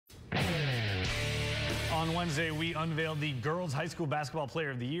On Wednesday, we unveiled the Girls High School Basketball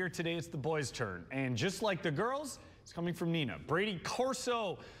Player of the Year. Today, it's the boys' turn. And just like the girls, it's coming from Neenah. Brady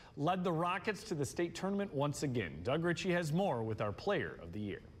Corso led the Rockets to the state tournament once again. Doug Ritchay has more with our Player of the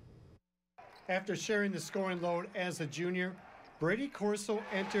Year. After sharing the scoring load as a junior, Brady Corso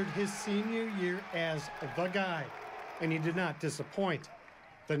entered his senior year as the guy, and he did not disappoint.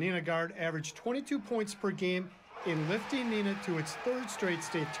 The Neenah guard averaged 22 points per game in lifting Neenah to its third straight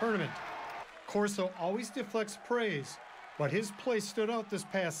state tournament. Corso always deflects praise, but his play stood out this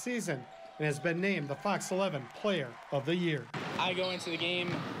past season and has been named the Fox 11 Player of the Year. I go into the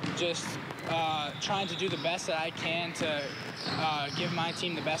game just trying to do the best that I can to give my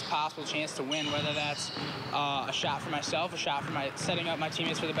team the best possible chance to win, whether that's a shot for myself, a shot for setting up my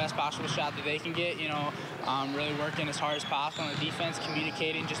teammates for the best possible shot that they can get, really working as hard as possible on the defense,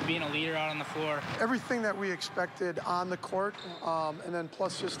 communicating, just being a leader out on the floor. Everything that we expected on the court, and then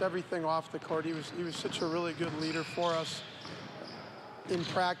plus just everything off the court. He was such a really good leader for us in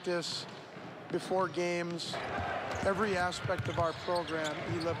practice, before games. Every aspect of our program,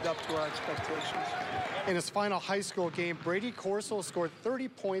 he lived up to our expectations. In his final high school game, Brady Corso scored 30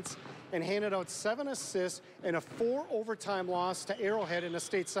 points and handed out 7 assists in a 4-overtime loss to Arrowhead in a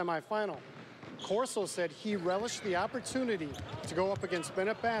state semifinal. Corso said he relished the opportunity to go up against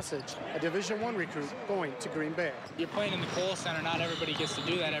Bennett Bassage, a Division I recruit going to Green Bay. You're playing in the Kohl Center. Not everybody gets to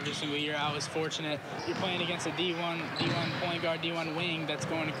do that every single year. I was fortunate. You're playing against a D1 point guard, D1 wing that's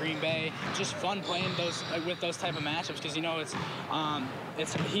going to Green Bay. Just fun playing with those type of matchups because he's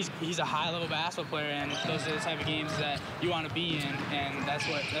a high-level basketball player, and those are the type of games that you want to be in, and that's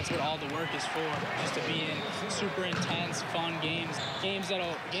what all the work is for, just to be in super intense, fun games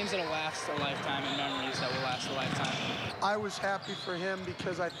that'll last a lifetime, and memories that will last a lifetime. I was happy for him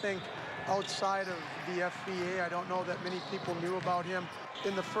because I think outside of the FBA, I don't know that many people knew about him.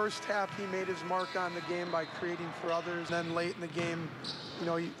 In the first half, he made his mark on the game by creating for others. Then late in the game,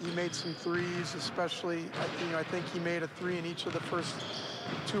 he made some threes, especially, I think he made a 3 in each of the first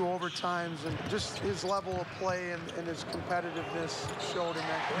 2 overtimes, and just his level of play and his competitiveness showed in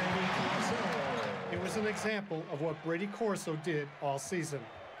that game. It was an example of what Brady Corso did all season.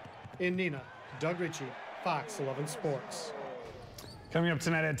 In Neenah, Doug Ritchay, Fox 11 Sports. Coming up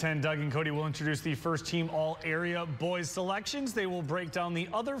tonight at 10, Doug and Cody will introduce the first team all-area boys selections. They will break down the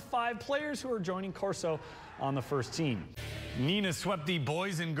other 5 players who are joining Corso on the first team. Neenah swept the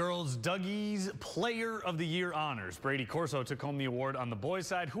boys and girls Dougies Player of the Year honors. Brady Corso took home the award on the boys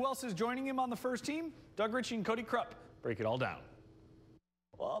side. Who else is joining him on the first team? Doug Ritchay and Cody Krupp break it all down.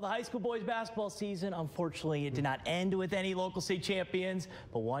 Well, the high school boys basketball season, unfortunately, it did not end with any local state champions,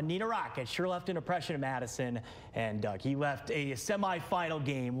 but one Neenah Rocket sure left an impression of Madison. And Doug, he left a semifinal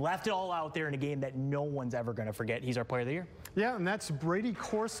game, left it all out there in a game that no one's ever going to forget. He's our Player of the Year. Yeah, and that's Brady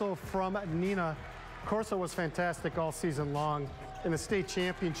Corso from Neenah. Corso was fantastic all season long. In the state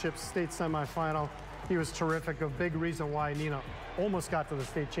championship, state semifinal, he was terrific. A big reason why Neenah almost got to the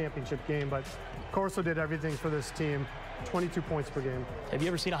state championship game, but Corso did everything for this team. 22 points per game. Have you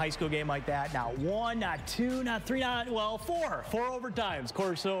ever seen a high school game like that? Not 1, not 2, not 3, well, 4 overtimes.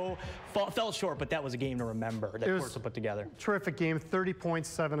 Corso fell short, but that was a game to remember that Corso put together. Terrific game, 30 points,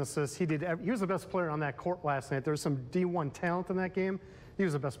 7 assists. He was the best player on that court last night. There was some D1 talent in that game. He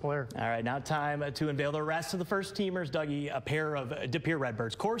was the best player. All right, now time to unveil the rest of the first teamers. Dougie, a pair of De Pere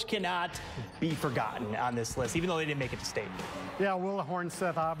Redbirds. Of course, cannot be forgotten on this list, even though they didn't make it to state. Yeah, Willa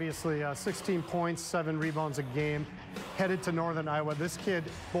Hornseth, obviously, 16 points, 7 rebounds a game. Headed to Northern Iowa. This kid,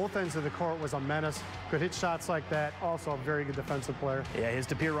 both ends of the court, was a menace. Could hit shots like that. Also a very good defensive player. Yeah, his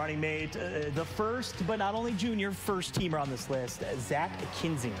De Pere running mate, the first, but not only junior, first teamer on this list, Zach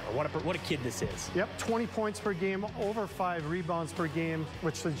Kinzinger. What a kid this is. Yep, 20 points per game, over 5 rebounds per game,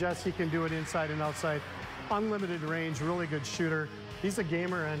 which suggests he can do it inside and outside. Unlimited range, really good shooter. He's a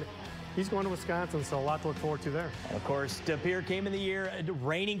gamer, and he's going to Wisconsin, so a lot to look forward to there. And of course, De Pere came in the year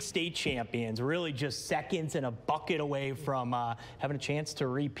reigning state champions, really just seconds and a bucket away from having a chance to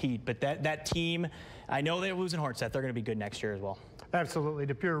repeat. But that team, I know they're losing Hornseth. They're going to be good next year as well. Absolutely.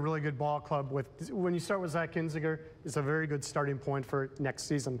 De Pere, a really good ball club. When you start with Zach Kinzinger, it's a very good starting point for next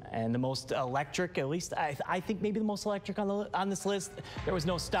season. And the most electric, at least I think maybe the most electric on this list, there was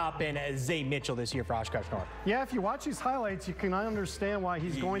no stopping Zay Mitchell this year for Oshkosh North. Yeah, if you watch these highlights, you can understand why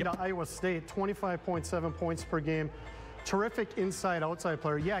he's going to Iowa State. 25.7 points per game. Terrific inside-outside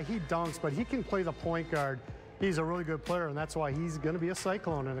player. Yeah, he dunks, but he can play the point guard. He's a really good player, and that's why he's going to be a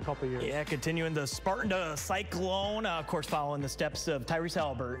Cyclone in a couple of years. Yeah, continuing the Spartan to Cyclone, of course, following the steps of Tyrese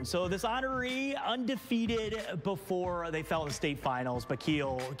Halliburton. So this honoree, undefeated before they fell in the state finals, but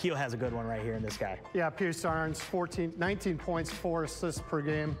Keel has a good one right here in this guy. Yeah, Pierce Arns, 19 points, 4 assists per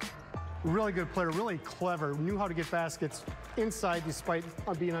game. Really good player, really clever, knew how to get baskets inside despite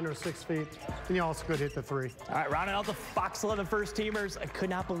being under 6 feet, and he also could hit the three. All right, rounding out the Fox 11 first teamers, I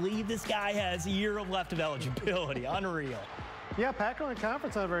could not believe this guy has a year left of eligibility. Unreal. Yeah, Packer and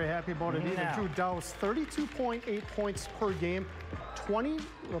Conference not very happy about it either. Drew Dowse, 32.8 points per game,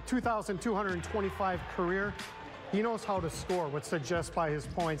 2,225 career. He knows how to score, what suggests by his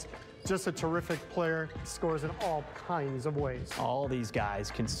points. Just a terrific player, scores in all kinds of ways. All these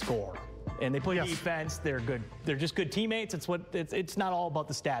guys can score, and they play defense. They're good. They're just good teammates. It's not all about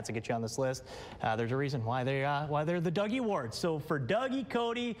the stats that get you on this list. There's a reason why they're the Dougie Awards. So for Dougie,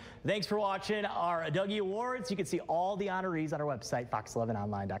 Cody, thanks for watching our Dougie Awards. You can see all the honorees on our website,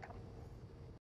 fox11online.com.